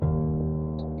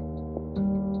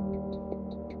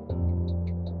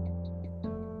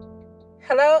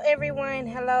Hello, everyone.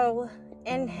 Hello,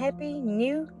 and Happy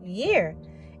New Year.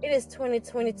 It is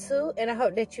 2022, and I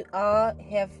hope that you all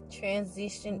have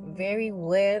transitioned very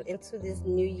well into this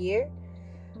new year.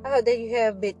 I hope that you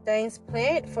have big things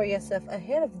planned for yourself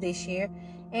ahead of this year,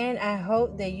 and I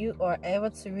hope that you are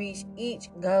able to reach each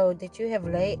goal that you have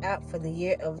laid out for the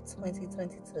year of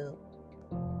 2022.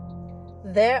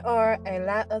 There are a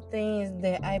lot of things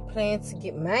that I plan to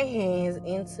get my hands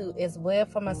into as well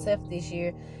for myself this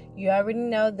year. You already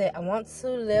know that I want to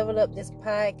level up this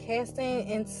podcasting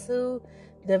into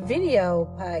the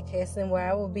video podcasting where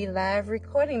I will be live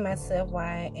recording myself while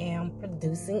I am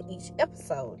producing each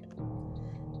episode.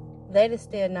 That is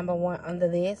still number one on the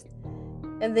list.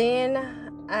 And then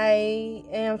I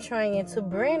am trying to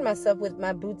brand myself with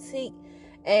my boutique.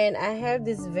 And I have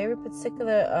this very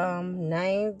particular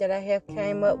name that I have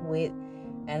came up with.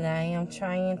 And I am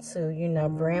trying to,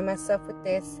 brand myself with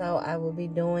that. So I will be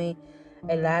doing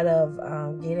a lot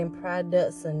of getting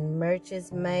products and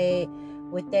merches made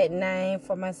with that name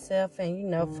for myself.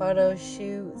 And, photo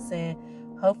shoots. And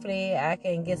hopefully I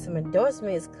can get some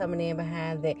endorsements coming in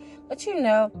behind that. But,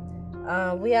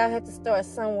 we all have to start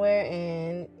somewhere.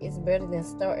 And it's better than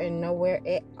starting nowhere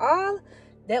at all.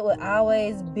 That will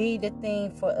always be the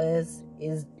thing for us,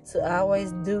 is to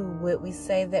always do what we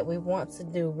say that we want to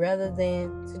do rather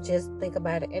than to just think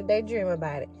about it and daydream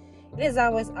about it. It is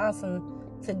always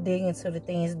awesome to dig into the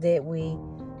things that we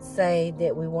say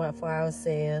that we want for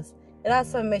ourselves. It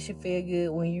also makes you feel good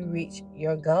when you reach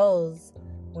your goals,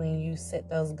 when you set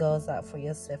those goals out for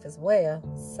yourself as well.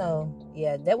 So,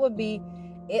 yeah, that would be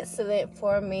excellent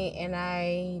for me, and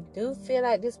I do feel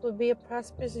like this would be a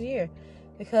prosperous year.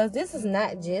 Because this is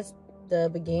not just the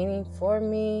beginning for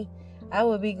me. I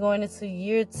will be going into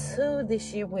year 2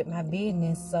 this year with my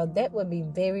business. So that would be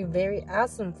very, very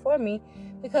awesome for me.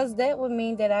 Because that would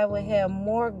mean that I would have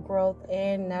more growth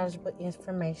and knowledgeable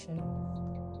information.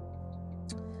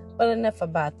 But enough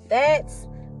about that.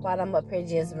 While I'm up here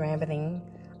just rambling.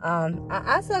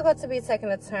 I also got to be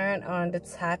taking a turn on the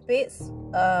topics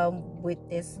with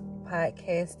this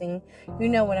podcasting.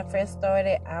 When I first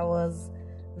started, I was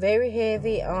very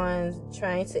heavy on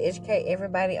trying to educate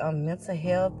everybody on mental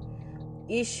health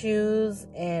issues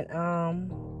and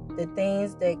the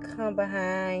things that come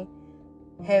behind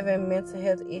having mental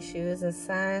health issues and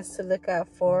signs to look out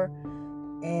for,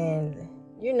 and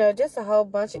just a whole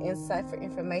bunch of insightful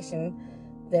information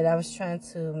that I was trying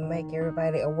to make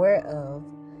everybody aware of.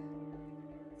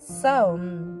 So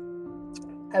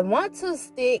I want to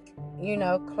stick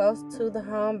close to the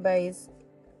home base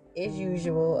as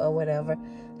usual or whatever.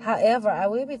 However, I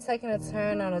will be taking a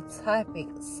turn on a topic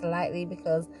slightly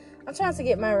because I'm trying to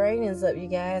get my ratings up, you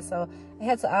guys. So I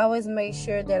have to always make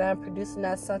sure that I'm producing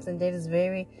out something that is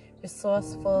very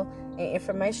resourceful and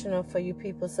informational for you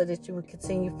people, so that you will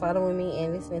continue following me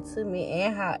and listening to me.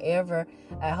 And however,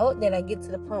 I hope that I get to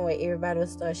the point where everybody will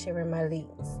start sharing my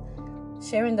links.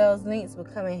 Sharing those links will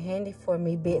come in handy for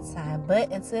me big time.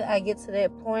 But until I get to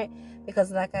that point,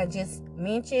 because like I just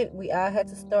mentioned, we all have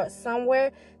to start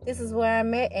somewhere. This is where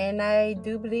I'm at, and I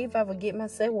do believe I will get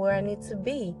myself where I need to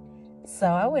be. So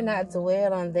I will not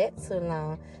dwell on that too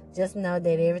long. Just know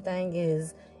that everything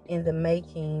is in the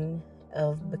making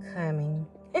of becoming.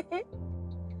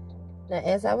 Now,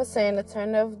 as I was saying, to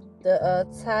turn of the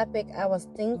topic, I was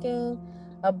thinking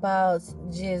about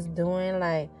just doing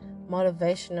like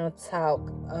motivational talk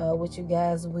with you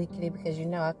guys weekly, because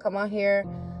I come on here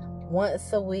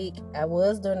once a week. I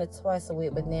was doing it twice a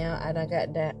week, but now I done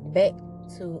got that back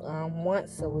to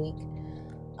once a week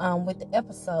with the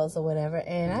episodes or whatever.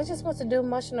 And I just want to do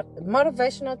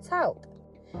motivational talk.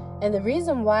 And the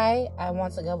reason why I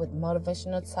want to go with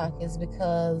motivational talk is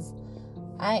because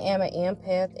I am an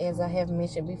empath, as I have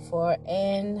mentioned before,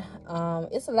 and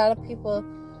it's a lot of people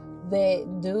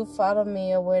that do follow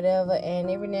me or whatever, and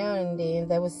every now and then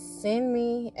they will send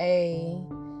me a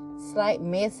slight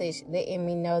message letting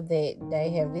me know that they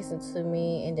have listened to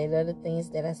me and they love the things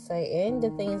that I say and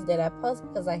the things that I post,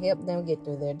 because I help them get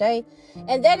through their day.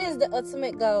 And that is the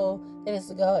ultimate goal. That is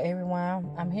the goal, everyone.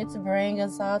 I'm here to bring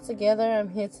us all together. I'm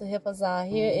here to help us all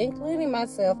here, including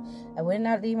myself. I will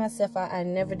not leave myself out. I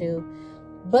never do.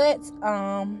 But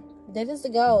that is the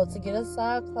goal, to get us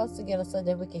all close together so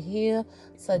that we can heal,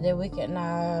 so that we can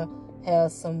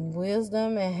have some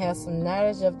wisdom and have some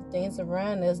knowledge of the things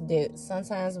around us that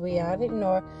sometimes we all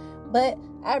ignore. But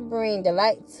I bring the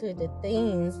light to the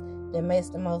things that makes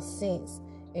the most sense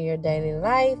in your daily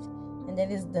life, and that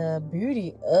is the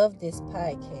beauty of this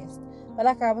podcast. But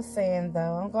like I was saying, though,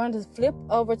 I'm going to flip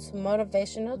over to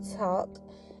motivational talk,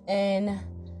 and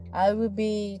I will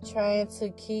be trying to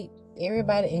keep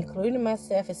everybody, including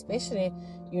myself, especially,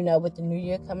 with the new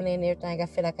year coming in and everything, I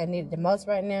feel like I need it the most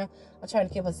right now. I'm trying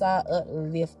to keep us all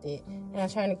uplifted. And I'm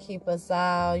trying to keep us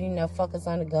all, focused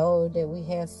on the goal that we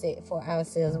have set for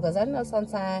ourselves. Because I know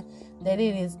sometimes that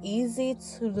it is easy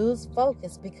to lose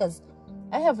focus, because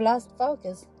I have lost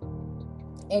focus.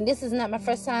 And this is not my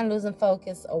first time losing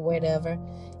focus or whatever.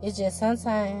 It's just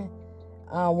sometimes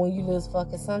when you lose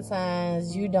focus,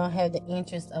 sometimes you don't have the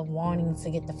interest of wanting to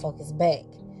get the focus back.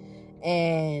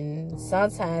 And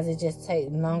sometimes it just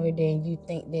takes longer than you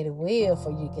think that it will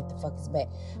for you to get the focus back.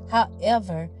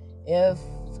 However, if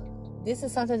this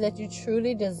is something that you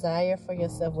truly desire for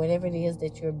yourself, whatever it is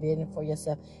that you're building for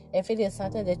yourself, if it is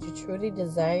something that you truly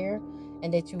desire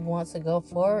and that you want to go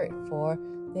forward for,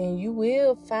 then you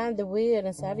will find the will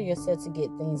inside of yourself to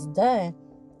get things done.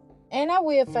 And I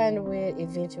will find the will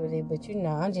eventually, but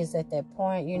I'm just at that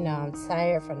point, I'm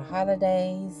tired from the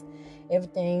holidays.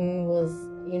 Everything was,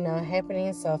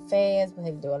 happening so fast. We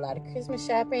had to do a lot of Christmas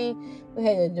shopping. We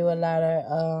had to do a lot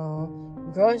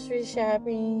of grocery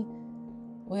shopping.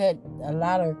 We had a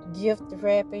lot of gift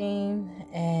wrapping.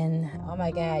 And, oh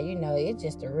my God, it's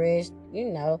just a rush.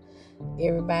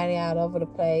 Everybody out over the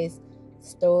place.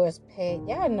 Stores packed.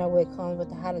 Y'all know what comes with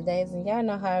the holidays. And y'all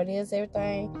know how it is.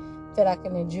 Everything feel like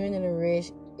an adrenaline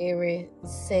rush every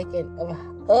second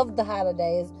of the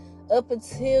holidays, up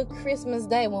until Christmas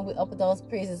Day, when we open those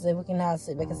presents and we can all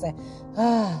sit back and say,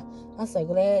 I'm so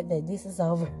glad that this is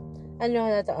over. I know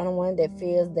I'm not the only one that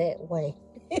feels that way.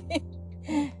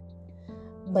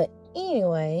 But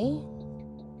anyway,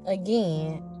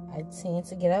 again, I tend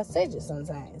to get outside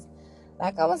sometimes.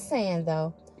 Like I was saying,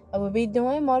 though, I will be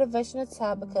doing motivational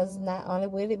talk, because not only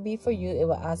will it be for you, it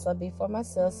will also be for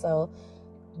myself. So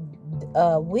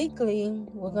weekly,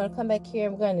 we're going to come back here.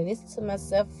 I'm going to listen to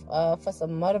myself for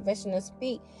some motivational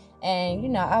speak.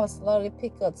 And, I will slowly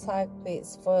pick up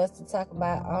topics for us to talk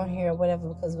about on here or whatever,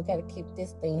 because we got to keep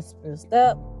this thing spruced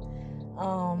up.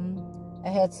 I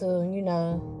had to,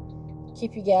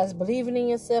 keep you guys believing in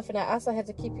yourself, and I also have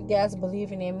to keep you guys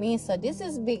believing in me. So this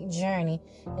is a big journey,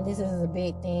 and this is a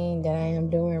big thing that I am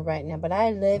doing right now, but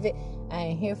I love it. I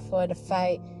am here for the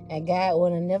fight, and God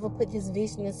would have never put this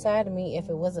vision inside of me if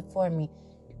it wasn't for me.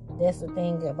 That's the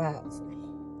thing about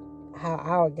how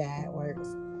our God works.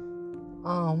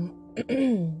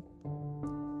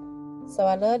 So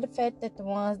I love the fact that the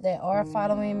ones that are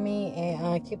following me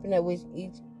and keeping up with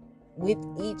each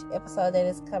episode that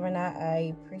is coming out,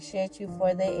 I appreciate you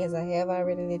for that, as I have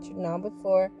already let you know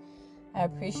before. I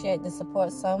appreciate the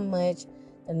support so much.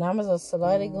 The numbers are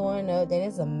slowly going up. That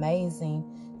is amazing.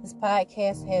 This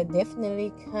podcast has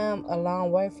definitely come a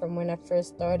long way from when I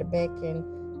first started back in,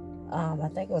 I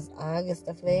think it was August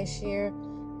of last year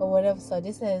or whatever. So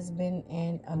this has been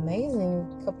an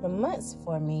amazing couple of months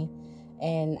for me.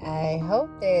 And I hope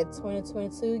that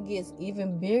 2022 gets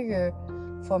even bigger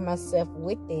for myself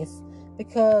with this,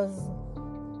 because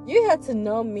you have to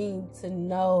know me to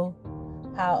know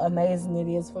how amazing it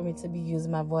is for me to be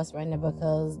using my voice right now.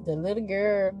 Because the little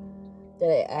girl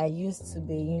that I used to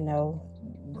be,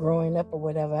 growing up or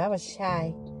whatever, I was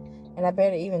shy, and I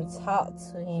barely even talk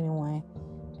to anyone.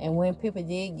 And when people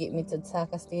did get me to talk,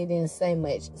 I still didn't say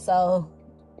much. So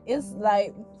it's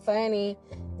like funny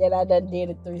that I done did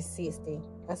a 360.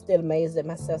 I'm still amazed at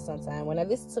myself sometimes. When I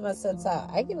listen to myself talk,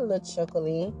 I get a little chuckle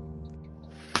in.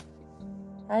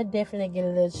 I definitely get a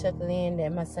little chuckle in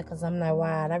at myself, because I'm not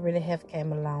wild. I really have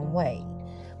came a long way.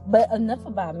 But enough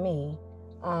about me.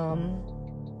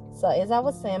 So as I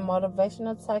was saying,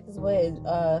 motivational talk is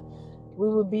what we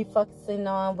will be focusing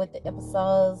on with the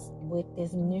episodes with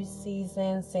this new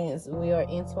season, since we are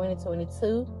in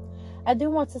 2022. I do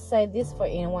want to say this for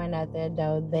anyone out there,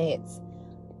 though, that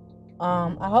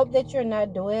I hope that you're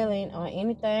not dwelling on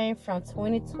anything from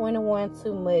 2021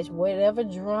 too much. Whatever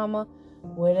drama,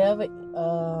 whatever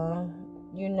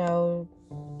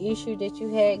issue that you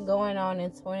had going on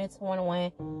in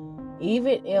 2021,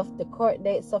 even if the court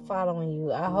dates are following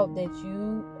you, I hope that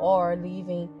you are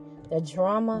leaving the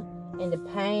drama and the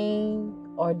pain,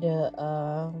 or the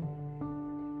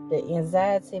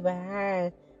anxiety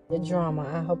behind the drama.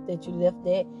 I hope that you left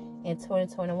that in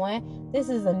 2021. This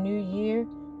is a new year,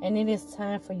 and it is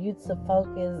time for you to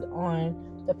focus on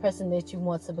the person that you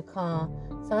want to become.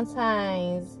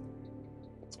 Sometimes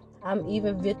I'm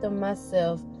even victim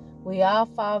myself. We all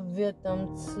fall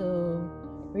victim to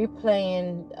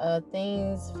replaying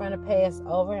things from the past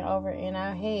over and over in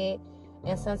our head.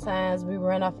 And sometimes we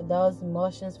run off of those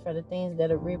emotions for the things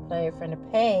that are replayed from the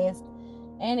past.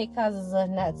 And it causes us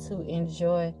not to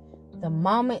enjoy the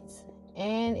moment.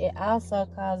 And it also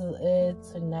causes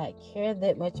us to not care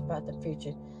that much about the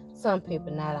future. Some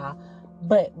people, not all.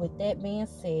 But with that being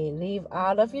said, leave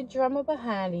all of your drama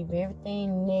behind. Leave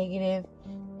everything negative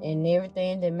and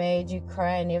everything that made you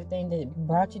cry and everything that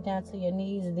brought you down to your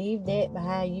knees. Leave that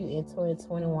behind you in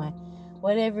 2021.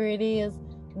 Whatever it is,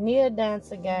 kneel down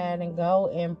to God and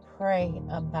go and pray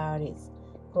about it.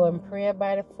 Go and pray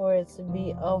about it for it to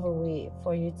be over with,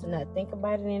 for you to not think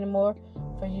about it anymore,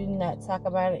 for you to not talk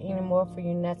about it anymore, for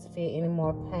you not to feel any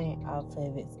more pain off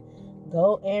of it.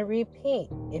 Go and repent.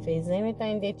 If it's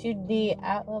anything that you did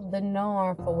out of the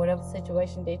norm for whatever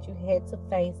situation that you had to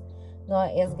face, go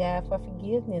and ask God for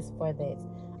forgiveness for that.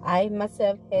 I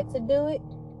myself had to do it,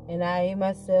 and I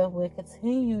myself will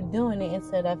continue doing it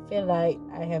until I feel like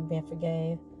I have been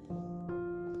forgave.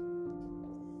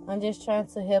 I'm just trying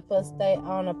to help us stay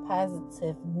on a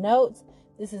positive note.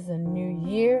 This is a new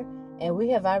year, and we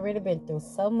have already been through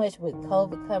so much with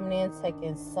COVID coming in,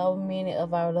 taking so many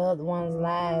of our loved ones'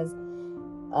 lives,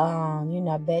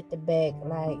 back to back.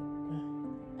 Like,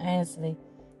 honestly,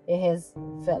 it has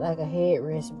felt like a head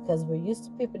rush because we're used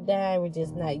to people dying. We're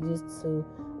just not used to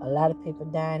a lot of people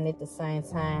dying at the same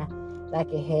time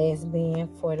like it has been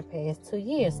for the past 2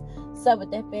 years. So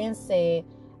with that being said,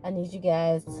 I need you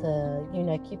guys to,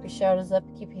 keep your shoulders up,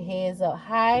 keep your heads up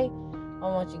high. I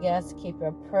want you guys to keep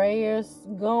your prayers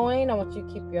going. I want you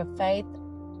to keep your faith,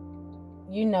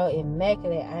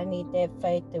 immaculate. I need that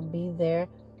faith to be there.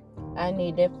 I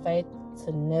need that faith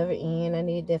to never end. I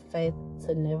need that faith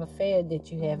to never fail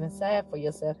that you have inside for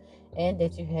yourself and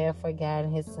that you have for God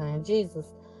and His Son, Jesus.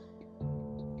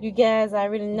 You guys, I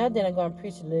already know that I'm going to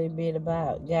preach a little bit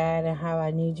about God and how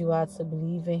I need you all to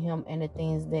believe in Him and the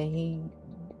things that He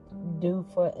do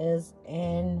for us,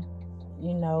 and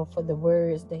for the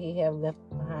words that He have left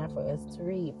behind for us to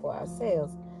read for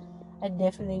ourselves. I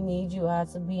definitely need you all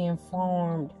to be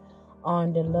informed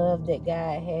on the love that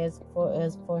God has for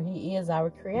us, for He is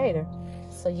our creator.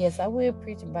 So yes, I will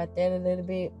preach about that a little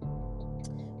bit,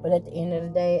 but at the end of the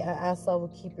day, I also will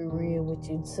keep it real with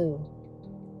you too,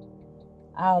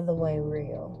 all the way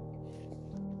real.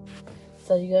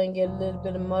 So you're going to get a little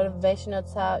bit of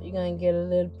motivational talk. You're going to get a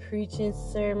little preaching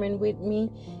sermon with me.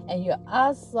 And you're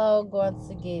also going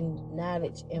to get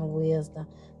knowledge and wisdom.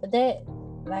 But that,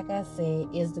 like I said,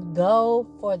 is the goal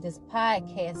for this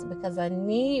podcast. Because I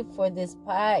need for this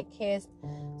podcast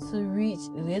to reach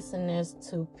listeners,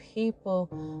 to people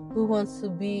who want to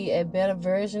be a better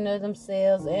version of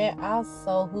themselves. And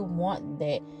also who want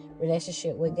that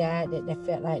relationship with God that they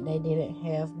felt like they didn't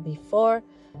have before.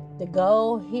 The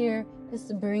goal here is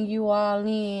to bring you all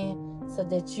in so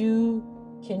that you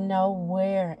can know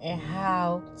where and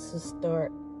how to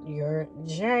start your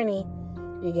journey,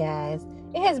 you guys.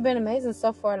 It has been amazing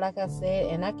so far, like I said,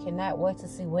 and I cannot wait to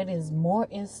see what is more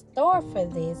in store for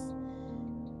this.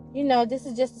 This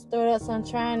is just a start, so I'm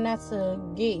trying not to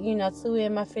get, too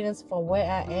in my feelings for where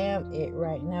I am at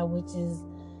right now, which is,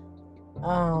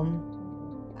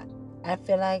 I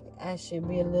feel like I should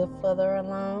be a little further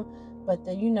along. But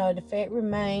the fact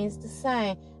remains the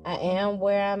same. I am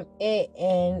where I'm at,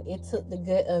 and it took the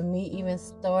good of me even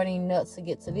starting up to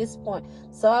get to this point.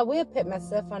 So I will pat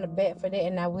myself on the back for that,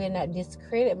 and I will not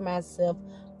discredit myself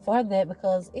for that,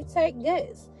 because it takes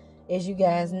guts, as you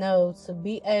guys know, to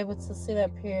be able to sit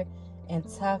up here and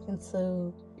talking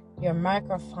to your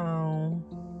microphone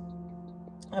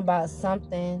about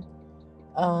something,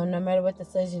 no matter what the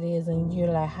subject is, and you're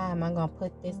like, how am I going to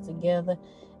put this together?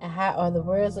 And how are the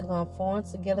words are going to form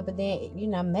together? But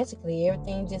then, magically,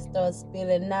 everything just starts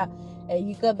spilling out. And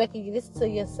you go back and you listen to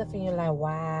yourself and you're like,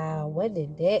 wow, where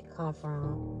did that come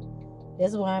from?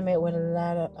 That's where I'm at with a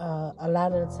lot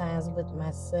of the times with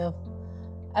myself.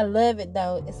 I love it,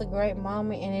 though. It's a great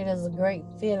moment and it is a great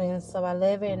feeling. So I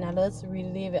love it, and I love to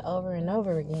relive it over and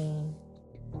over again.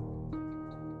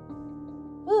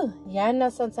 Y'all know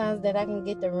sometimes that I can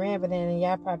get the rambling, and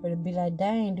y'all probably be like,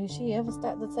 dang, do she ever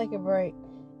stop to take a break?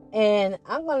 And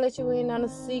I'm going to let you in on a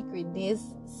secret this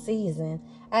season.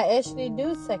 I actually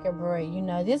do take a break.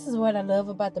 This is what I love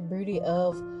about the beauty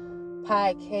of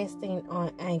podcasting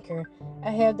on Anchor.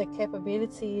 I have the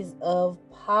capabilities of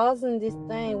pausing this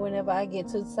thing whenever I get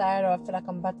too tired, or I feel like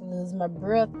I'm about to lose my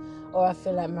breath, or I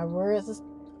feel like my words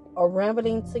are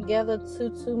rambling together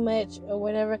too much or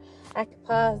whatever. I can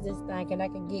pause this thing and I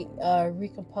can get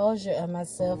recomposure of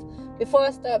myself before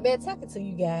I start back talking to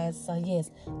you guys. So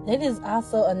yes, that is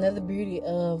also another beauty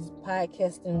of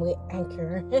podcasting with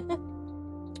Anchor.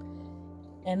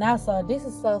 And also, this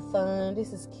is so fun.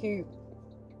 This is cute.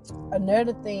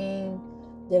 Another thing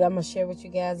that I'm gonna share with you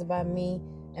guys about me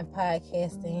and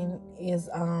podcasting is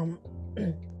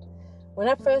when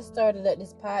I first started up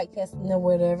this podcasting or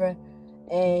whatever.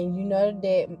 And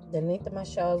that the length of my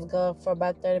shows go for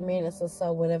about 30 minutes or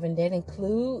so, whatever. And that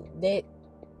include that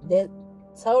that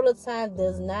total time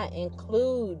does not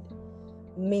include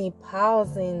me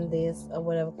pausing this or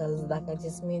whatever, because like I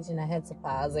just mentioned, I had to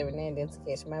pause every now and then to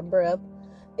catch my breath,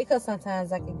 because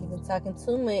sometimes I can get to talking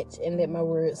too much and let my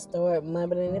words start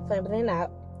mumbling and fumbling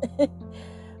out.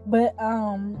 But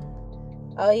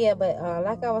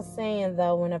like I was saying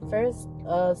though, when I first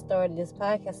started this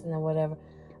podcasting or whatever,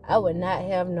 I would not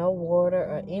have no water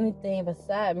or anything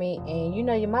beside me, and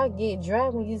you might get dry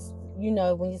when you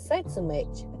say too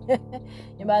much.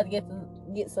 Your mouth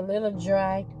gets a little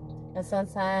dry, and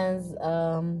sometimes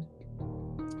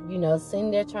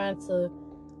sitting there trying to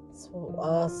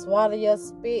swallow your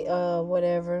spit or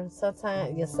whatever,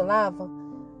 sometimes your saliva,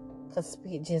 because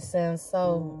spit just sounds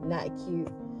so not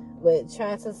cute. But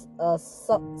trying to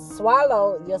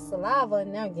swallow your saliva,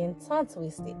 and now I'm getting tongue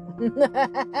twisted.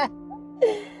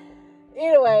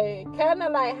 Anyway, kind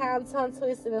of like how I'm tongue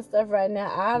twisted and stuff right now,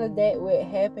 all of that would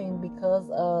happen because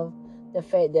of the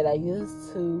fact that I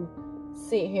used to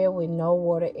sit here with no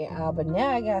water at all. But now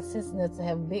I got sense enough to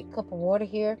have a big cup of water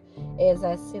here as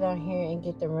I sit on here and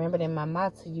get the rambling in my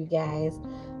mouth to you guys,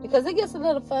 because it gets a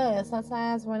little fun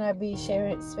sometimes when I be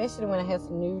sharing, especially when I have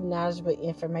some new knowledgeable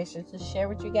information to share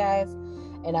with you guys,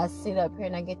 and I sit up here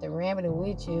and I get the rambling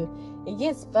with you. It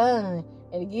gets fun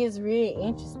and it gets really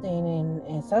interesting,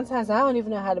 and sometimes I don't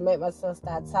even know how to make myself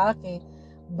start talking,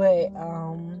 but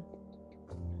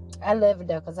I love it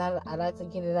though, because I like to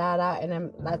get it all out, and I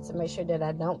like to make sure that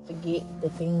I don't forget the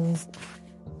things,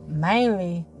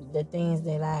 mainly the things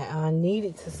that I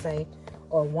needed to say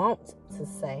or want to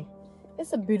say.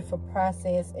 It's a beautiful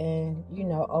process, and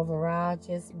overall,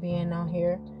 just being on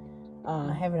here,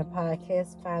 having a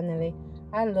podcast finally,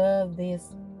 I love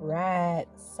this ride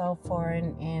so far,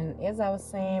 and as I was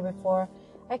saying before,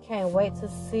 I can't wait to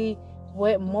see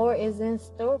what more is in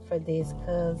store for this,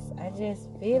 because I just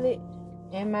feel it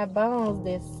in my bones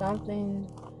that something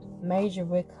major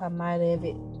will come out of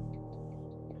it.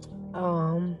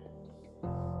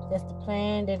 That's the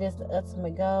plan. That is the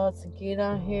ultimate goal, to get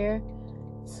on here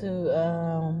to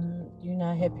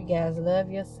help you guys love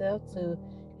yourself, to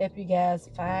help you guys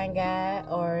find God,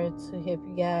 or to help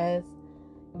you guys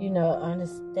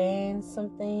understand some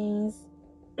things.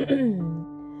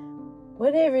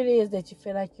 Whatever it is that you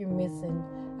feel like you're missing,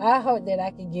 I hope that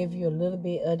I can give you a little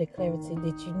bit of the clarity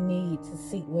that you need to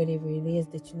seek whatever it is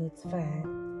that you need to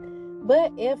find.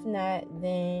 But if not,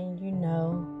 then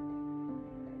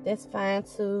that's fine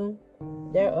too.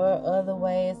 There are other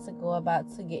ways to go about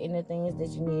to getting the things that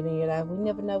you need in your life. We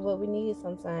never know what we need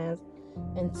sometimes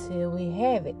until we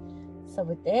have it. So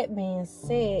with that being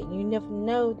said, you never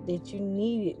know that you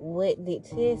needed what did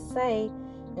Tess say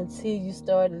until you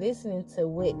started listening to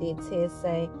what did Tess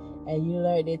say, and you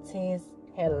learned that Tess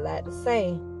had a lot to say.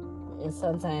 And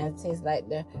sometimes Tess like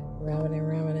to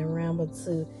ramble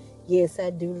too. Yes, I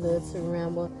do love to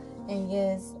ramble, and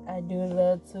yes, I do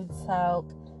love to talk,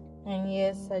 and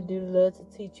yes, I do love to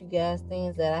teach you guys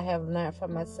things that I have learned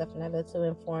from myself, and I love to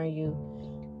inform you,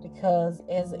 because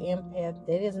as an empath,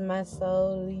 that is my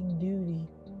solely duty.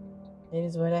 That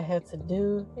is what I have to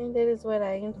do, and that is what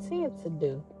I intend to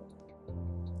do.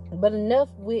 But enough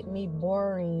with me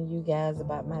boring you guys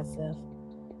about myself,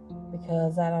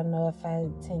 because I don't know if I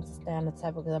tend to stay on the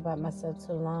topic about myself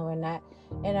too long or not,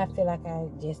 and I feel like I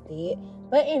just did.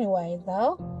 But anyway,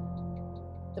 though,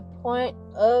 the point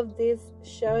of this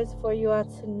show is for you all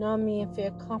to know me and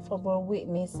feel comfortable with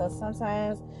me. So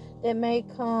sometimes that may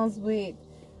comes with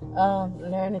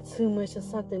learning too much or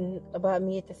something about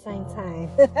me at the same time.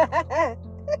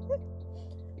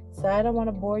 So I don't want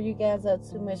to bore you guys up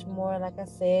too much more. Like I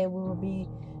said, we will be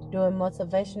doing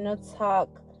motivational talk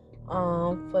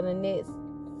for the next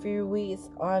few weeks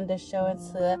on the show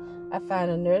until I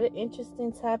find another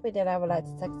interesting topic that I would like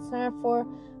to take a turn for.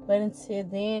 But until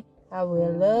then, I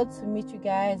would love to meet you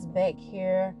guys back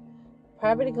here.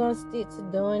 Probably going to stick to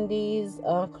doing these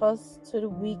close to the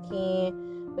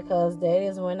weekend, because that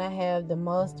is when I have the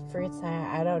most free time.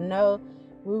 I don't know.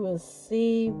 We will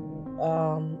see,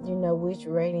 which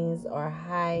ratings are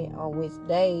high on which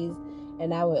days,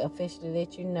 and I will officially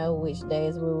let you know which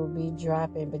days we will be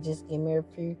dropping. But just give me a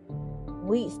few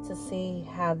weeks to see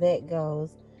how that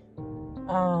goes.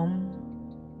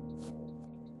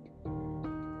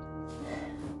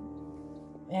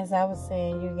 As I was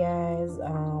saying, you guys,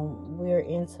 we're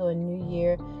into a new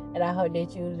year, and I hope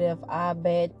that you left all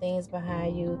bad things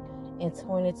behind you in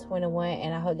 2021,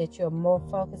 and I hope that you're more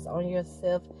focused on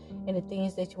yourself and the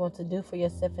things that you want to do for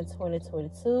yourself in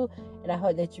 2022, and I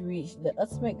hope that you reach the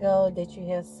ultimate goal that you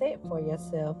have set for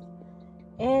yourself.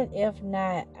 And if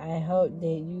not, I hope that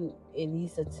you at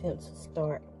least attempt to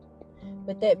start.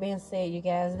 With that being said, you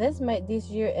guys, let's make this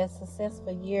year a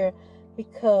successful year,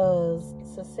 because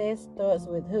success starts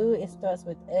with who? It starts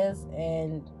with us,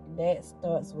 and that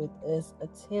starts with us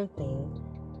attempting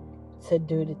to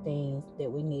do the things that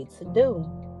we need to do.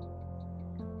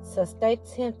 So stay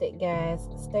tempted, guys.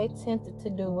 Stay tempted to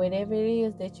do whatever it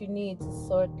is that you need to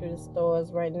sort through the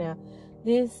stores right now.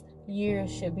 This year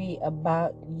should be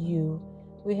about you.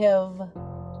 We have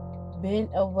been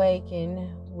awakened.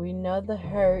 We know the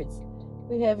hurts.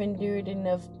 We have endured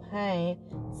enough pain.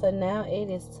 So now it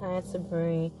is time to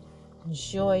bring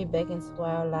joy back into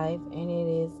our life, and it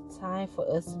is time for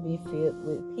us to be filled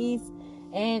with peace.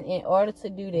 And in order to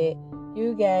do that,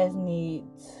 you guys need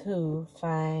to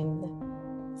find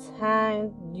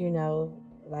time,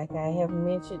 like I have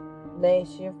mentioned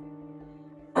last year.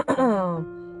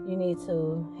 You need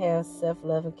to have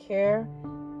self-love and care.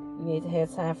 You need to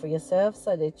have time for yourself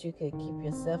so that you can keep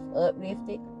yourself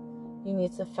uplifted. You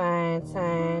need to find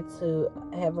time to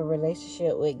have a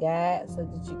relationship with God so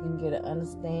that you can get an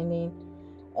understanding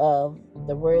of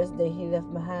the words that He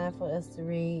left behind for us to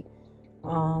read.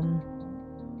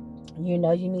 You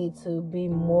need to be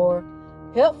more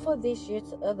helpful this year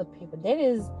to other people. That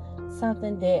is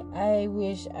something that I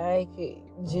wish I could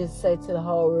just say to the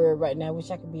whole world right now. I wish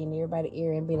I could be in everybody's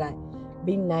ear and be like,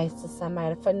 be nice to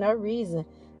somebody for no reason.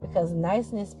 Because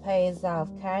niceness pays off.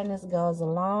 Kindness goes a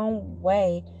long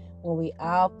way when we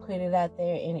all put it out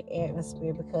there in the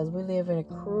atmosphere, because we live in a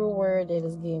cruel world that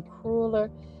is getting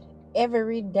crueler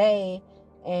every day,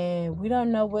 and we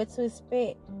don't know what to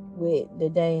expect with the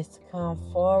days to come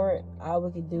forward. All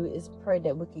we can do is pray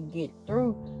that we can get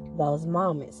through those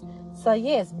moments. So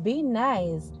yes, be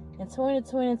nice. In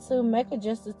 2022, make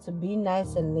adjustments to be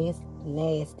nice and less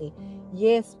nasty.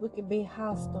 Yes, we can be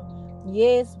hostile.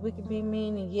 Yes, we can be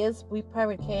mean. And yes, we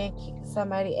probably can kick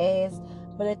somebody's ass.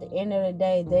 But at the end of the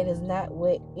day, that is not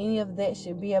what any of that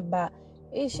should be about.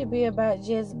 It should be about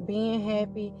just being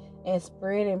happy and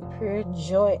spreading pure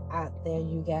joy out there,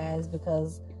 you guys.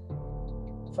 Because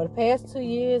for the past 2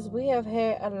 years, we have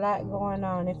had a lot going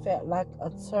on. It felt like a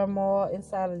turmoil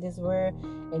inside of this world,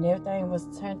 and everything was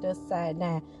turned upside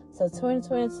down. So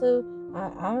 2022,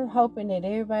 I'm hoping that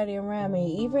everybody around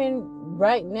me, even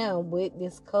right now with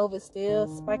this COVID still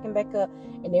spiking back up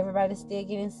and everybody still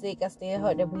getting sick, I still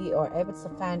hope that we are able to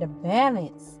find a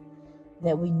balance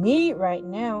that we need right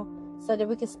now so that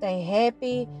we can stay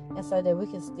happy and so that we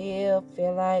can still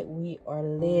feel like we are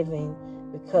living.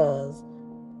 Because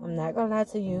I'm not gonna lie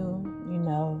to you,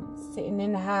 sitting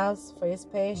in the house for this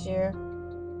past year,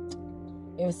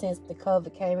 ever since the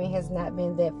COVID came in, has not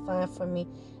been that fun for me.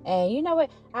 And you know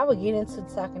what? I will get into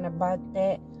talking about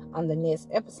that on the next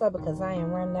episode because I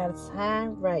am running out of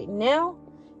time right now,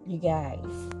 you guys.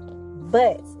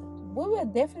 But we will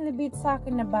definitely be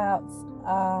talking about,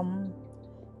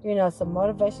 some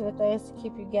motivational things to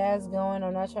keep you guys going.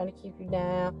 I'm not trying to keep you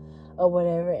down or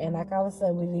whatever. And like I was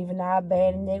saying, we're leaving our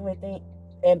bad and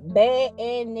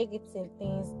negative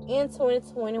things in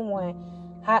 2021.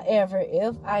 However,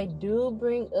 if I do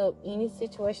bring up any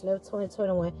situation of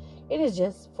 2021, it is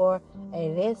just for a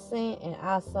lesson and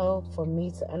also for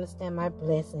me to understand my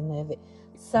blessing of it.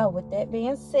 So with that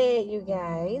being said, you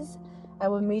guys, I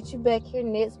will meet you back here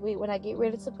next week when I get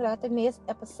ready to put out the next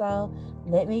episode.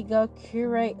 Let me go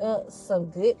curate up some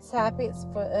good topics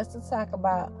for us to talk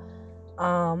about.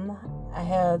 I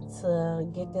had to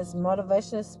get this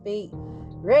motivational speak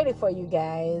ready for you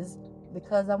guys,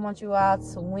 because I want you all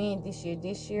to win this year.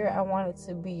 This year, I want it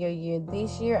to be your year.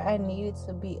 This year, I need it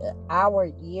to be our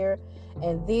year.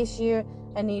 And this year,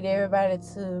 I need everybody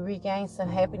to regain some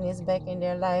happiness back in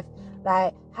their life.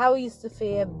 Like how we used to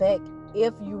feel back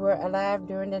if you were alive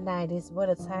during the 90s. What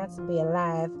a time to be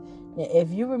alive. Now,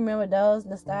 if you remember those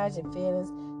nostalgic feelings,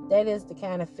 that is the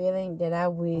kind of feeling that I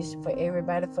wish for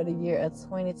everybody for the year of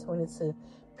 2022.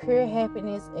 Pure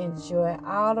happiness and joy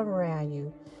all around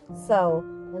you. So,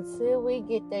 until we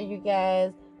get there, you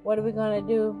guys, what are we going to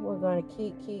do? We're going to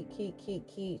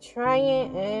keep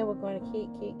trying, and we're going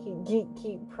to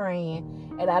keep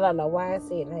praying. And I don't know why I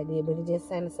said it like that, but it just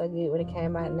sounded so good when it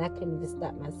came out, and I couldn't even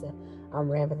stop myself. I'm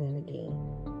rambling again.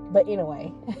 But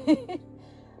anyway,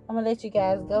 I'm going to let you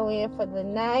guys go in for the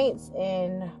night,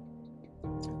 and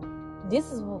this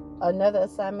is another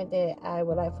assignment that I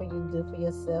would like for you to do for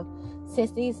yourself.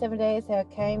 Since these 7 days have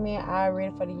came in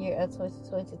already for the year of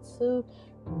 2022,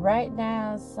 write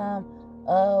down some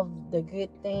of the good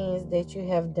things that you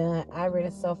have done already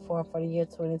so far for the year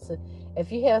 22.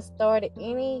 If you have started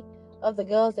any of the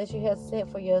goals that you have set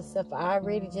for yourself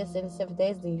already just in the 7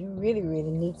 days, then you really,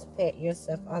 really need to pat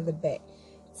yourself on the back.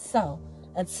 So,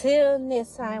 until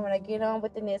next time when I get on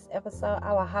with the next episode,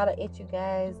 I will holler at you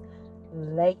guys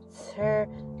later.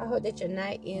 I hope that your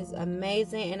night is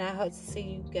amazing, and I hope to see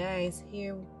you guys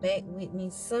here back with me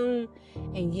soon.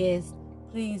 And yes,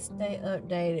 please stay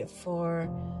updated for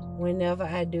whenever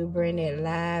I do bring that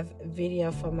live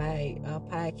video for my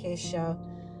podcast show,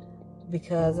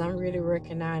 because I'm really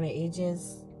working on it. It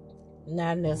just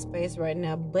not enough space right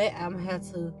now, but I'm gonna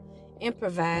have to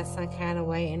improvise some kind of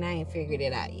way, and I ain't figured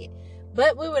it out yet.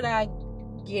 But we would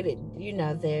all get it,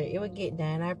 there. It would get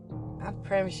done. I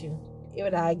promise you, it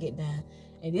would all get done.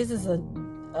 And this is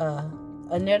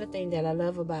another thing that I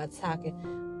love about talking.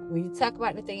 When you talk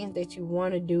about the things that you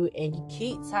want to do and you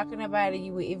keep talking about it,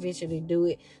 you will eventually do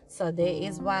it. So that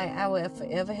is why I will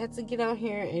forever have to get on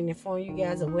here and inform you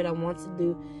guys of what I want to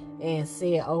do and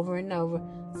say it over and over.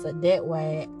 So that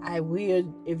way I will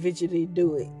eventually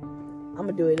do it. I'm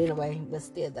going to do it anyway, but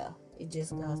still though, it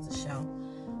just goes to show.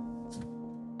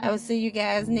 I will see you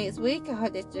guys next week. I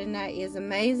hope that your night is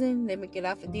amazing. Let me get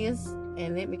off of this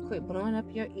and let me quit blowing up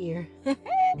your ear.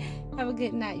 Have a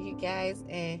good night, you guys,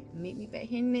 and meet me back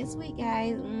here next week,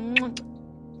 guys.